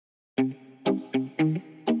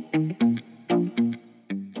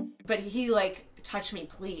But he, like, touch me,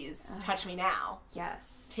 please. Touch me now.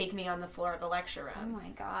 Yes. Take me on the floor of the lecture room. Oh,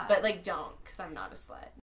 my God. But, like, don't, because I'm not a slut.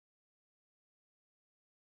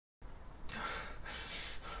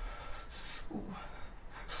 Ooh.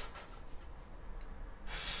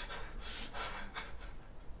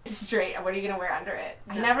 Straight. What are you going to wear under it?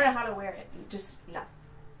 Nothing. I never know how to wear it. Just, no.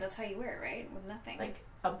 That's how you wear it, right? With nothing. Like,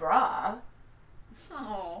 a bra.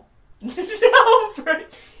 Oh. No, bro.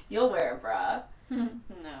 You'll wear a bra. No.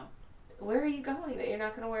 Where are you going that you're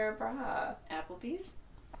not going to wear a bra? Applebee's?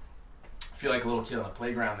 I feel like a little kid on the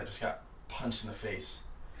playground that just got punched in the face.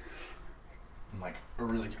 In, like, a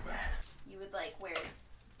really good way. You would, like, wear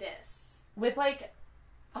this. With, like,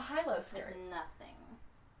 a high-low skirt. With nothing.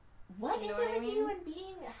 What You is know it what I with mean? you and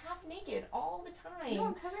being half naked all the time? No,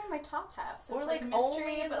 I'm covering my top half, so or it's like like only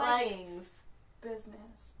mystery, in but leggings. like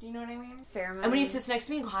business. Do you know what I mean? And when he sits next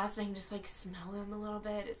to me in class and I can just like smell him a little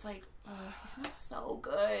bit, it's like, he smells so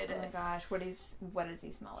good. Oh my gosh, what does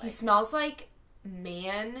he smell like? He smells like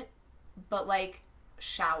man, but like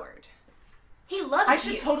showered. He loves I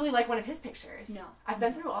should totally like one of his pictures. No. I've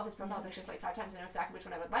been through all of his profile pictures like 5 times. I know exactly which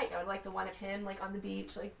one I would like. I would like the one of him like on the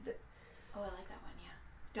beach, like. Oh, I like that one. Yeah.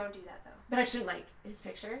 Don't do that though. But I shouldn't like his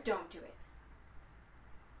picture. Don't do it.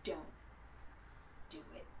 Don't do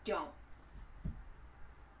it. Don't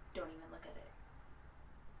even look at it.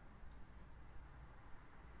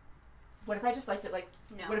 What if I just liked it like?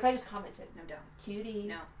 No. What if I just commented? No, don't. Cutie.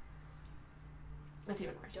 No. That's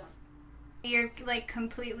even worse. Don't. You're like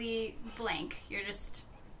completely blank. You're just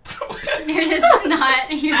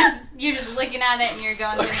not. You're just looking at it and you're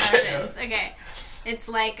going through the motions. Okay, it's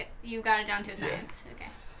like you got it down to a science. Okay.